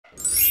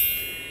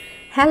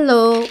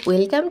Hello,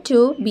 welcome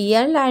to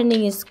BR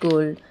Learning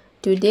School.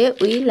 Today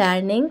we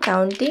learning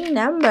counting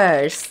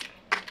numbers.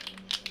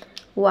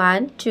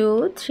 1,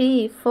 2,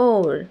 3,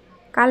 4.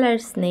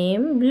 Colors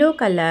name blue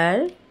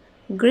color,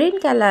 green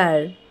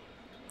color,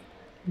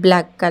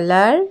 black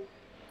color,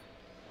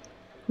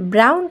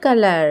 brown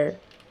color,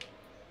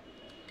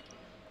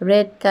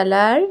 red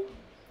color,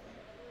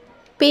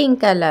 pink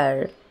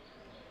color,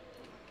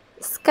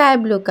 sky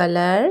blue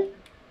color,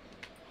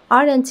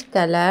 orange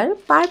color,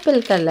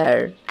 purple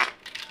color.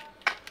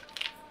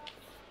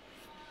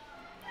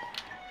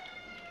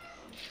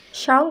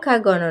 সংখ্যা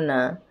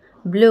গণনা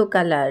blue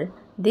color.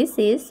 This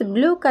is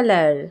blue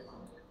color.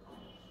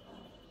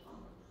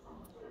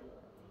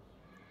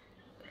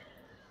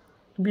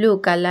 Blue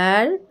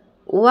color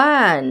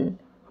 1.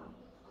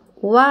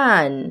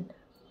 1.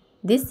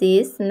 This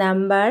is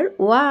number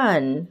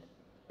 1.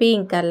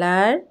 Pink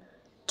color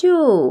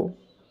 2.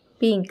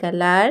 Pink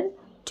color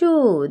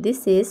 2.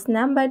 This is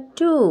number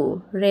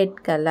 2. Red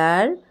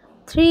color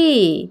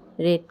 3.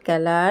 Red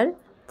color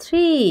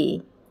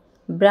 3.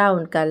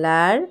 Brown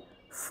color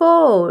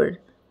 4.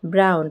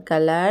 Brown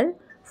color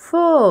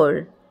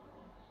 4.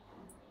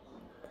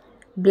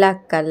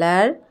 Black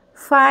color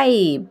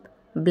 5.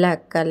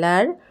 Black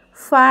color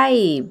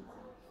 5.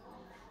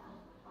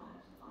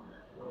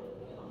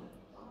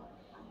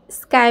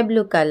 Sky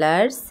blue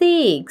color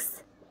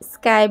 6.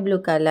 Sky blue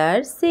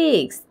color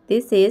 6.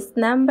 This is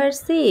number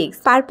 6.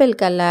 Purple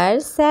color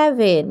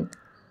 7.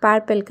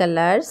 Purple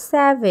color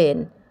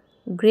 7.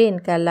 Green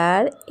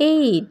color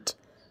 8.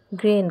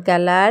 Green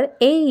color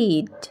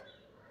 8.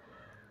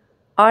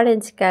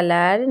 Orange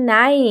color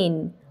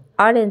 9.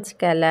 Orange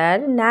color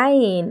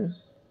 9.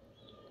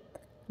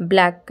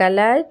 Black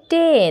color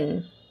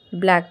 10.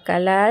 Black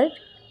color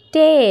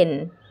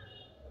 10.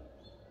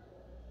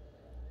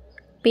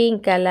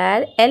 Pink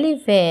color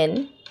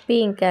 11.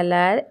 Pink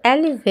color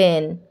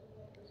 11.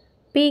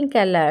 Pink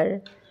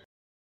color.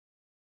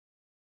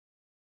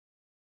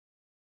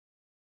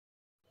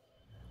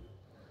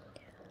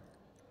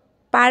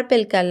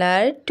 Purple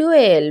color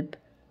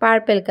 12.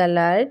 Purple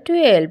color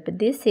 12.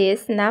 This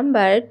is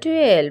number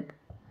 12.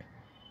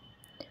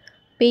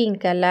 Pink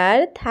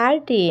color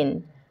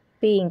 13.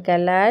 Pink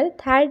color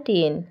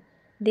 13.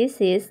 This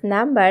is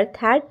number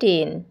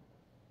 13.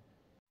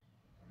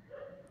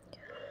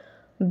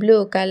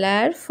 Blue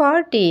color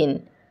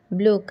 14.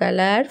 Blue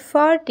color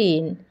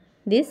 14.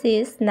 This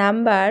is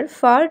number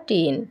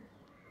 14.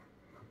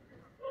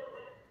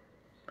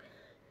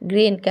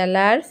 Green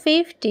color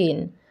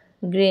 15.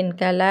 Green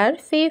color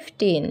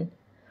 15.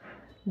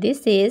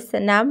 This is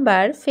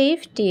number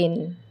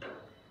 15.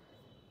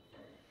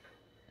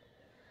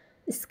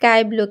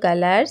 Sky blue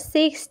color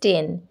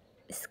 16.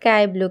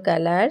 Sky blue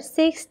color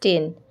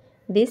 16.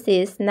 This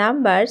is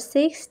number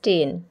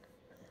 16.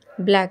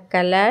 Black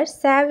color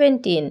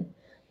 17.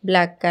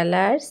 Black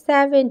color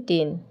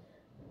 17.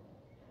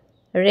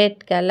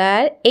 Red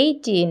color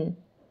 18.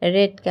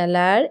 Red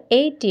color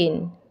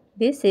 18.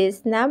 This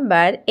is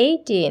number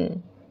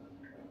 18.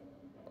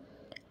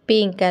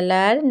 Pink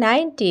color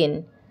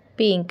 19.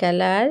 Pink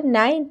color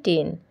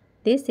 19.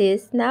 This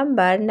is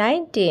number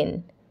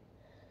 19.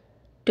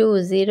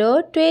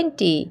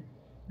 20.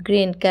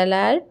 Green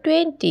color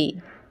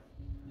 20.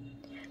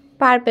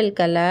 Purple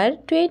color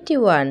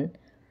 21.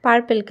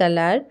 Purple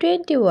color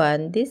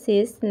 21. This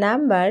is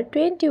number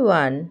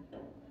 21.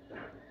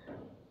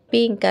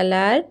 Pink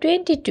color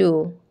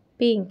 22.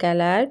 Pink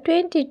color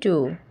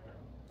 22.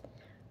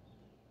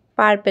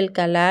 Purple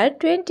color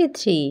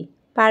 23.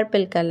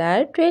 Purple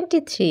color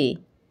 23.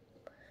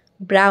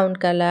 Brown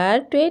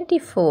color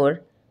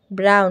 24.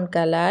 Brown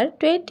color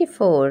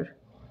 24.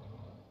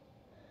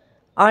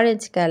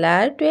 Orange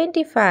color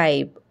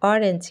 25.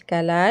 Orange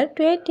color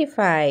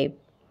 25.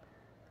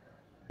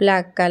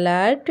 Black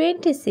color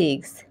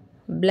 26.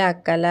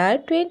 Black color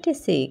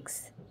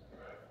 26.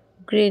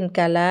 Green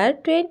color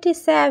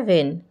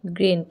 27.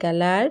 Green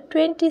color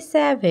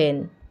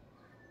 27.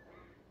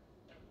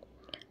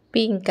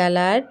 Pink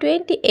color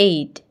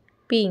 28.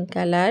 Pink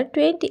color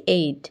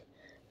 28.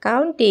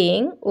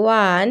 Counting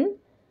 1,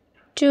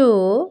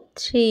 2,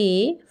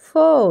 3,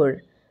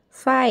 4,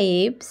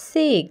 5,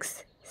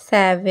 6,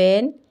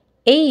 7,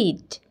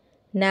 8,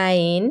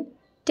 9,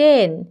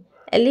 10,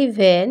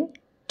 11,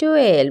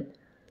 12,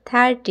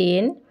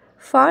 13,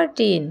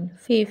 14,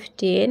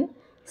 15,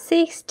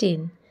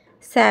 16,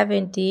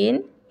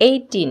 17,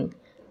 18,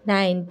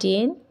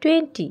 19,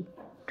 20,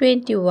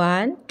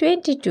 21,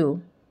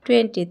 22,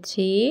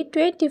 23,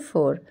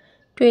 24,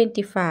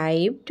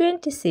 25,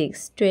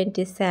 26,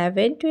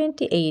 27,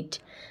 28.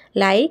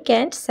 Like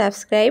and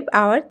subscribe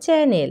our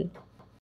channel.